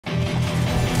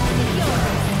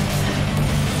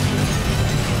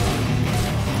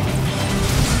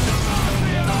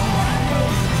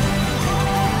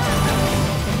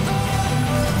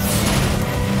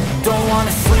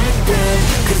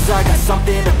I got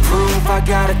something to prove. I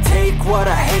gotta take what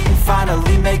I hate and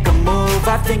finally make a move.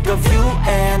 I think of you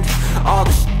and all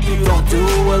the shit you don't do.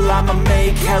 Well, I'ma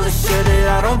make hella sure that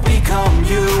I don't become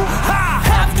you. I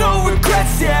have no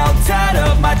regrets, yeah, I'll tie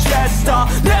up my chest. I'll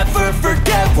never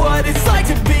forget what it's like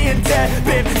to be in debt.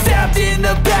 Been stabbed in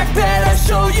the back bed, I'll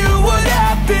show you what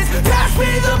happens. Pass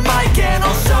me the mic and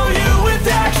I'll show you with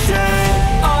action.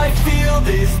 I feel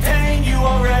this pain, you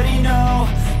already know.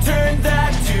 Turn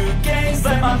that to gains,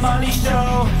 let my money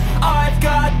show. I've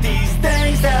got these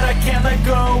things that I can't let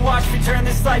go. Watch me turn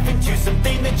this life into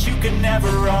something that you can never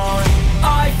own.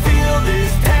 I feel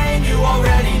this pain, you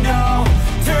already know.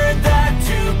 Turn that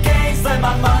to gains, let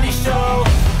my money show.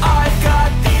 I've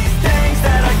got these things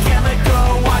that I can't let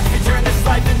go. Watch me turn this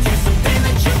life into something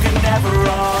that you can never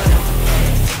own.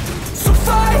 So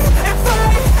fight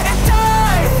and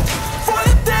die for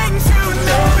the things you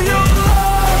know you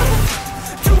love.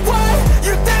 Do what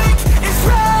you think is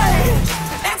right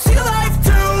and see life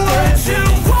do what you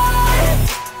want.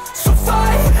 So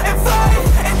fight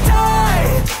and die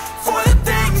for the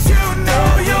things you know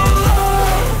you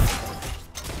love.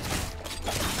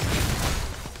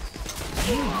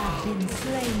 You have been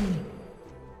slain.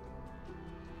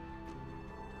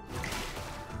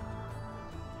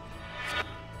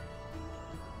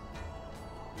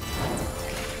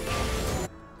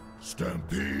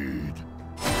 Stampede.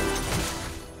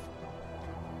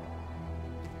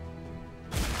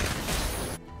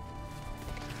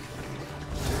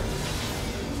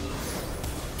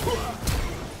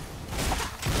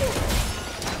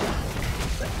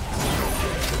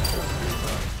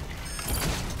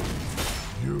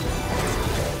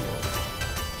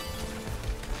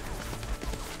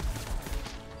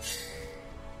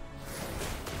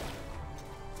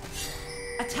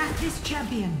 Attack this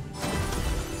champion.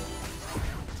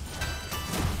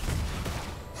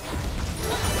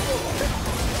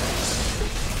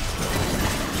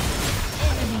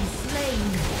 Enemy slain.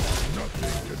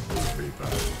 Nothing can hold me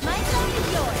back. My side is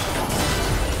yours.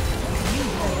 You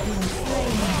have been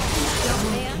slain.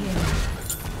 Double kill.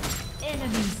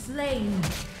 Enemy slain.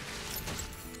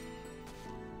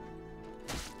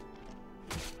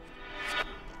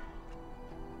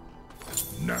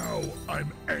 Now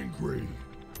I'm angry.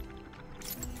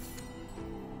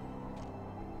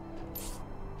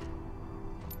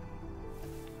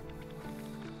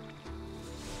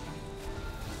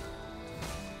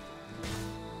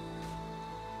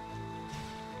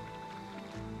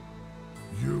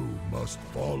 You must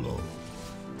follow.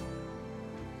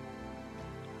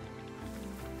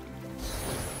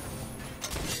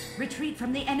 Retreat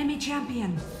from the enemy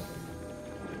champion.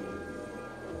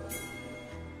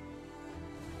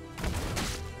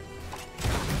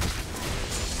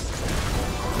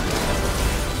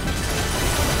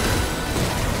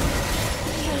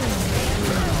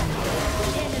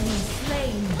 Enemy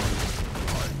slain.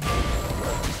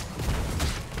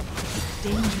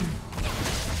 Danger.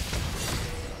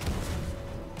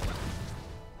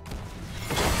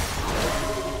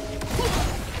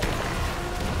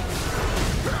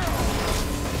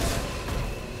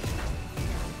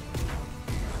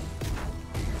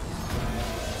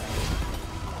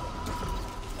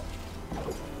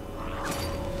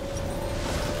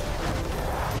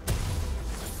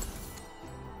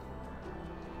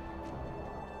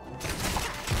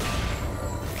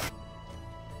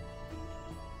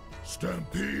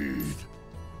 Stampede.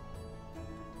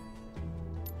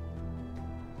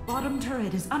 Bottom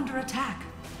turret is under attack.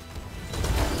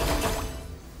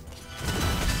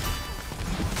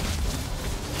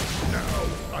 Now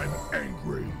I'm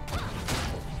angry.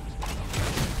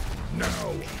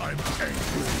 Now I'm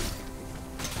angry.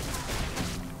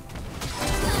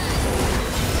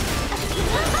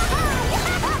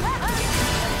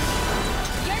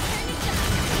 Your turn to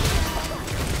shine.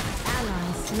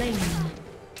 Ally slain.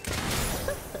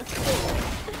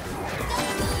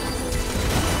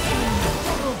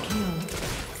 Double kill.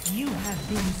 You have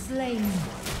been slain.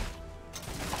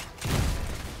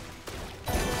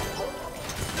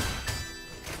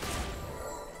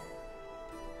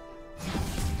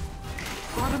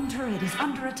 Bottom turret is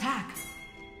under attack.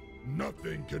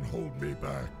 Nothing can hold me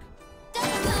back.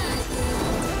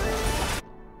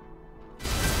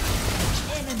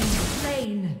 Enemy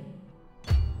slain.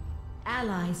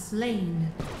 Ally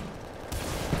slain.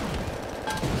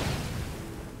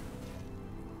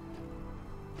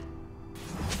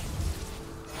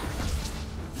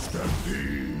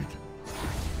 Stampede.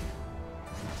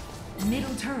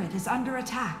 Middle turret is under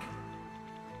attack.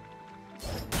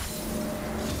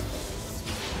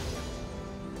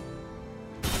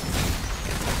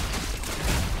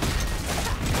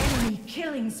 Enemy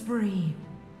killing spree.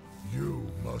 You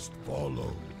must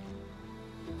follow.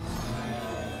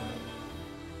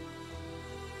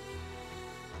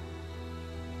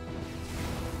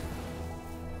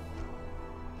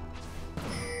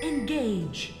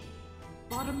 Engage.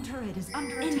 Bottom turret is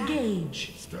under attack.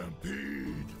 Engage.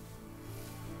 Stampede.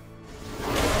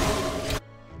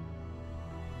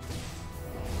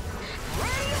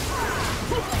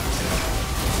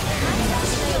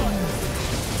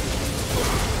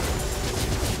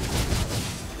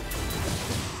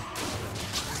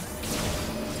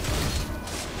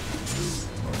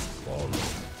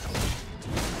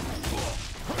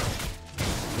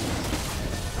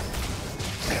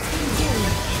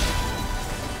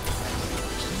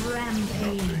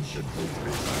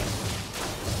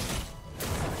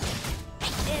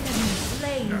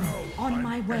 On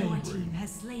my way. Our team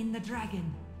has slain the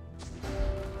dragon.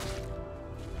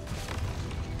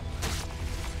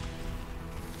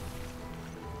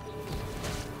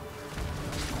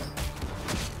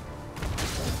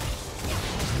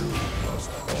 You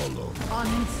must follow.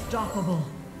 Unstoppable.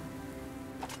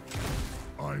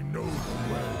 I know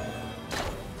the way.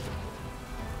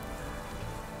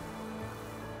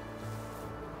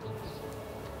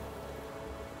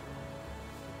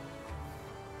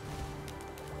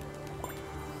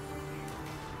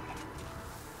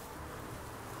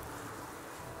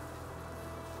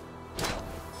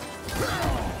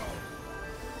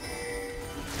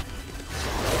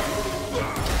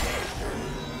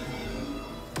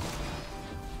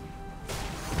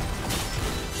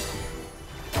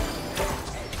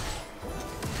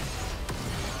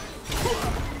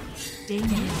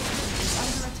 Danger is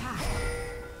under attack.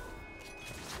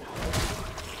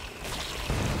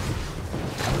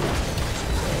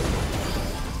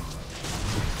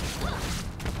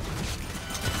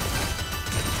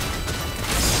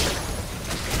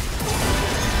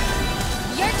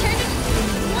 Your turn.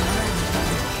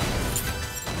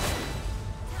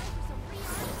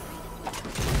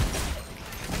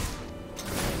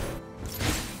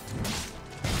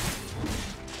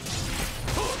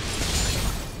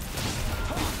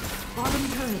 Bottom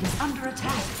turret is under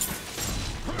attack.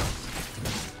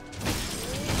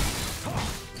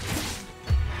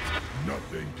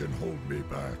 Nothing can hold me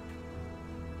back.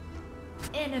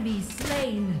 Enemy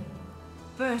slain.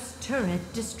 First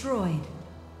turret destroyed.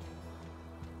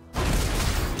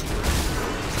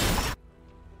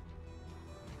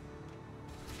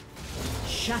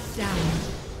 Shut down.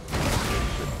 Nothing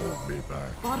can hold me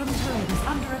back. Bottom turret is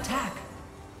under attack.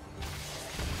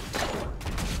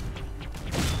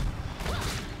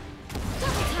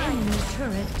 Enemy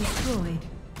turret destroyed.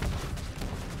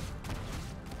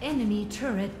 Enemy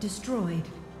turret destroyed.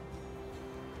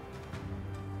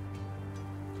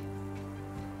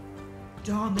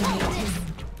 Dominating.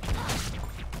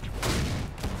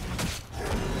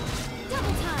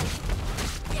 Double time.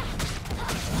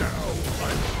 Now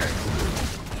I'm angry.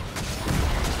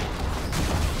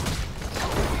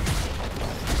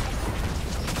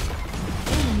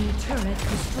 Enemy turret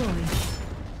destroyed.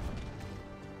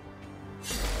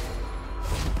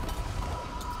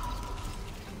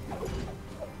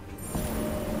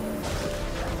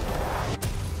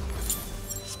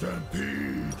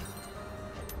 Stampede.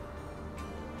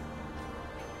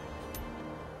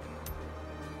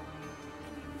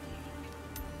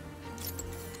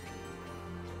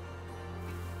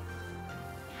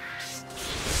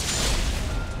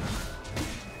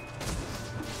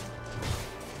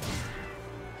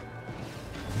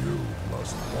 You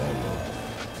must follow.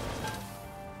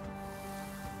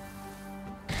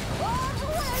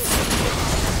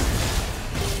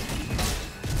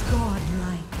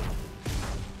 Godlike.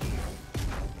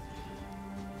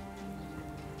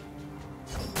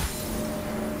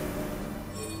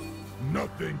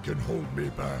 Nothing can hold me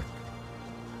back.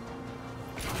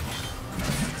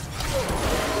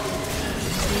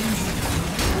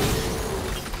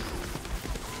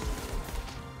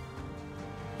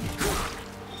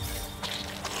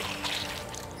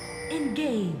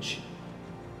 Engage.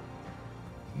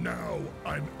 Now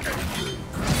I'm angry.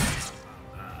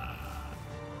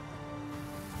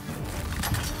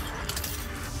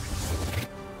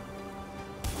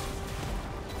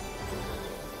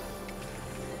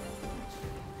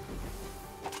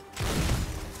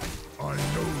 I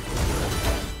know the way.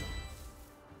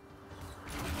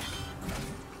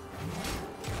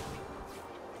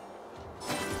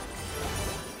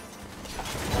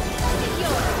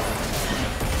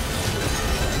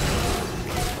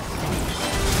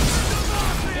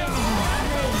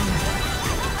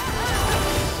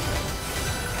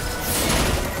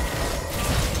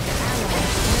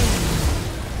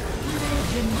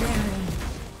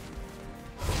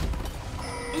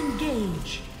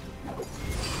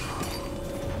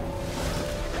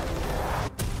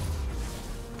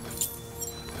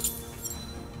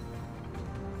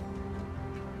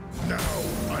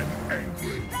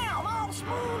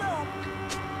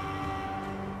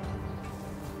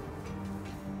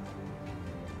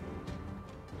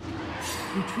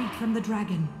 Retreat from the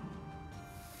dragon.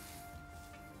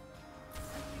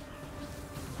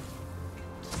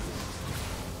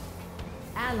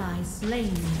 Ally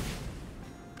slain.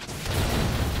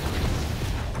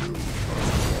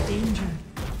 Danger.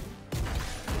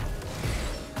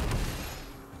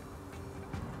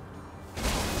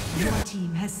 Your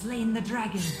team has slain the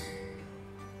dragon.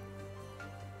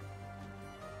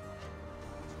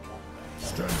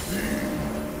 Stampede!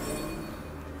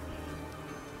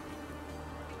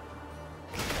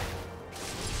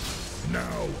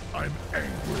 Now I'm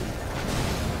angry.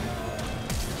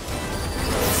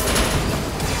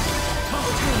 Top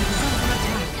turret is under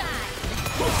attack.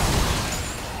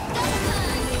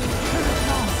 Turret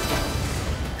lost.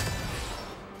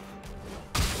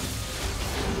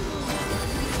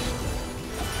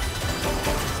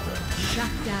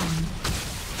 Shut down.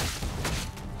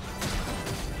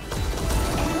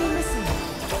 Enemy missing.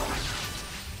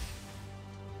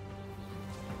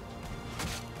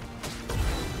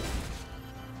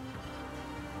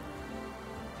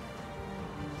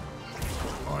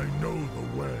 I know the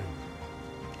way.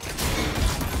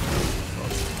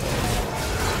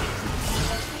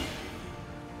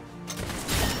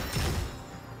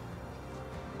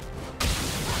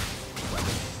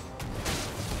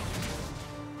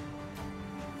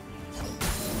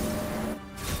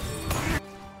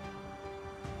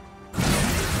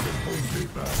 Hold me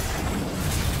back.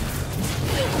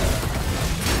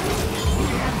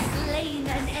 You have slain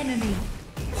an enemy.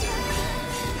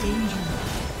 Danger.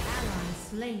 Ally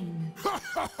slain.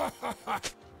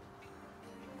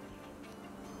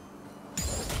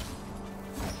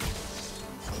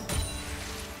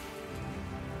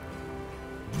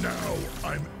 Now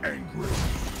I'm angry.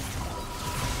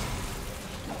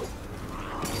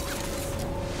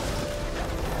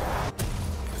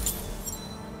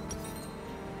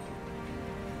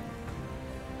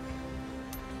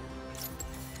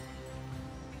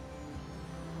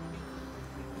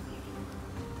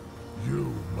 You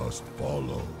must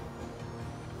follow.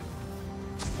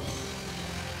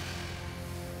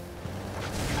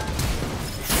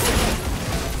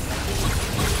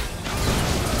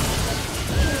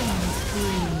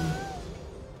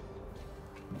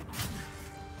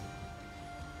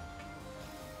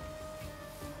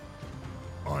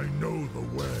 I know the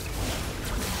way.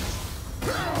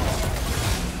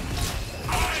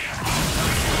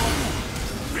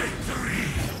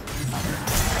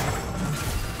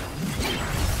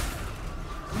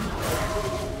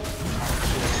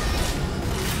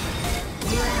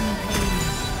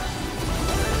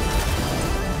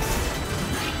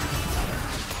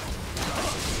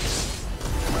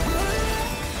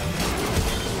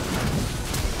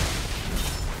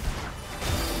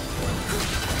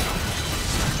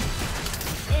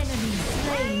 Enemy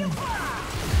slain.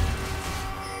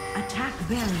 Attack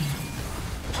Baron.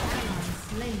 Ally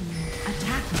slain.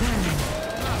 Attack Baron.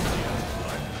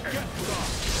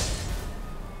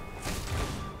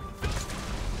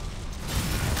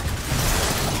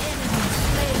 Enemy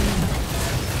slain.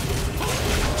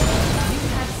 You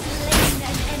have slain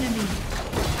an enemy.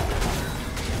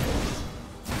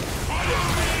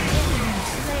 Enemy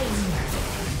slain.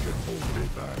 You can hold me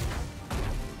back.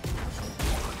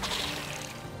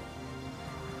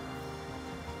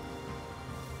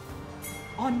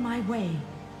 On my way.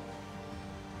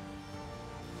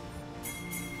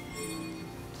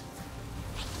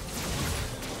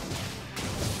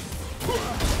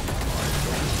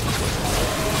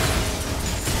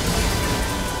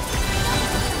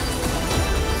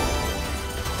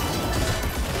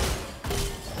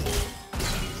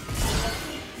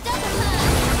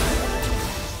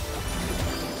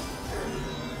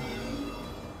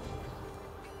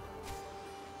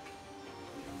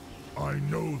 I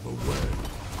know the way.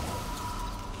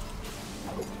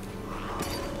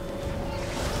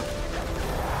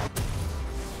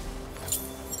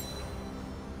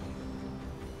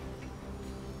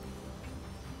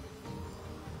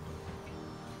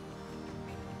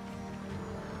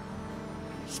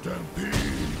 Stampede!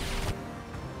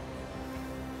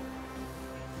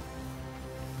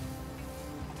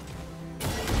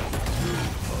 You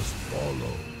must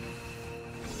follow.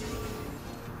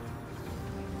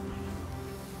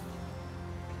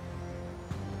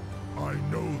 I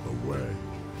know the way.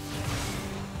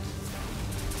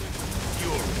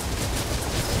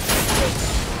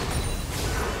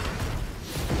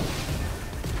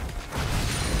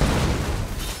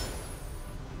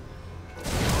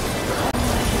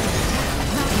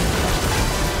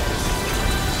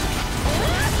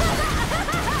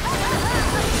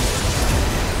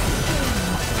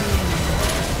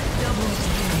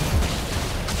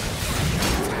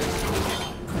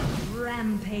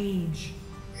 Rampage.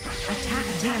 Attack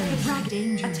Baron.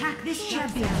 Danger. Attack this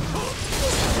champion. Turret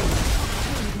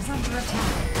is under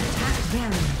attack. Attack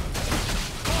Baron.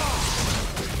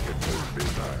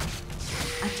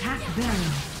 Attack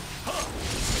Baron.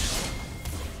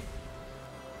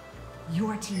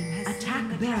 Your team has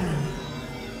attack Baron.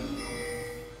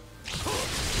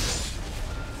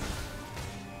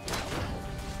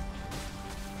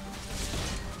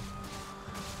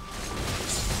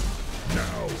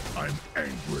 Now I'm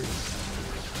angry.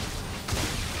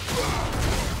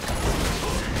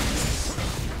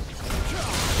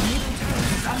 Middle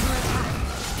turret is under attack.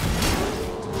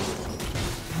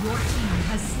 Your team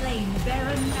has slain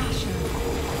Baron Nashor.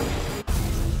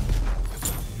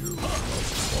 You must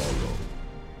follow.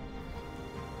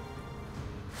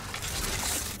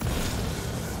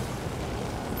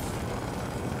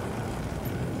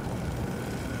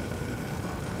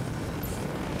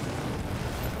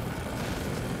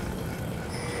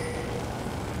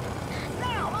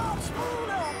 Now I'll spoon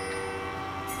up.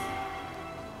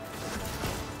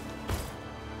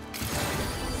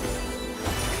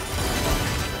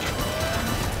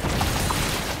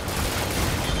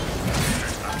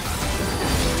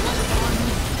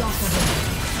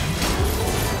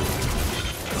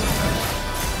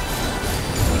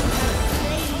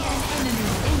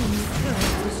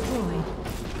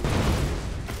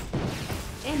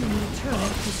 Enemy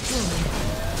turret destroyed.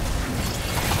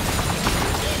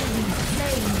 Enemy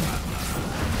slain.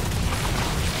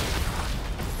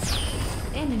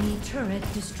 Enemy turret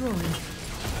destroyed.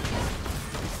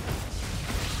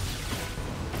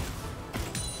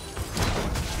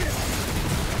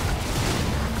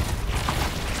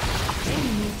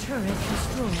 Enemy turret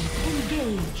destroyed.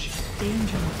 Engage.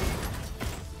 Danger.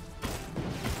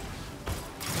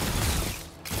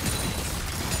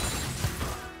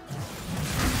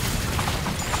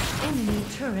 Enemy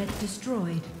turret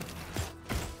destroyed.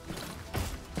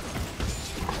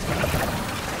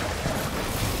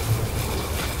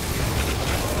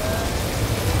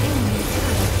 Enemy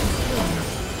turret destroyed.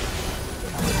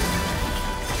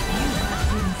 You have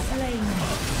been slain.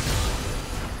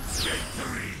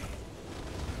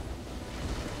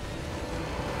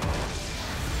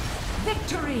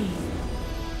 Victory!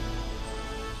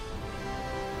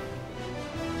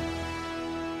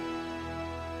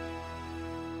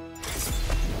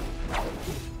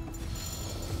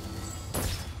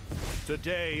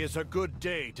 Today is a good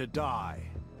day to die.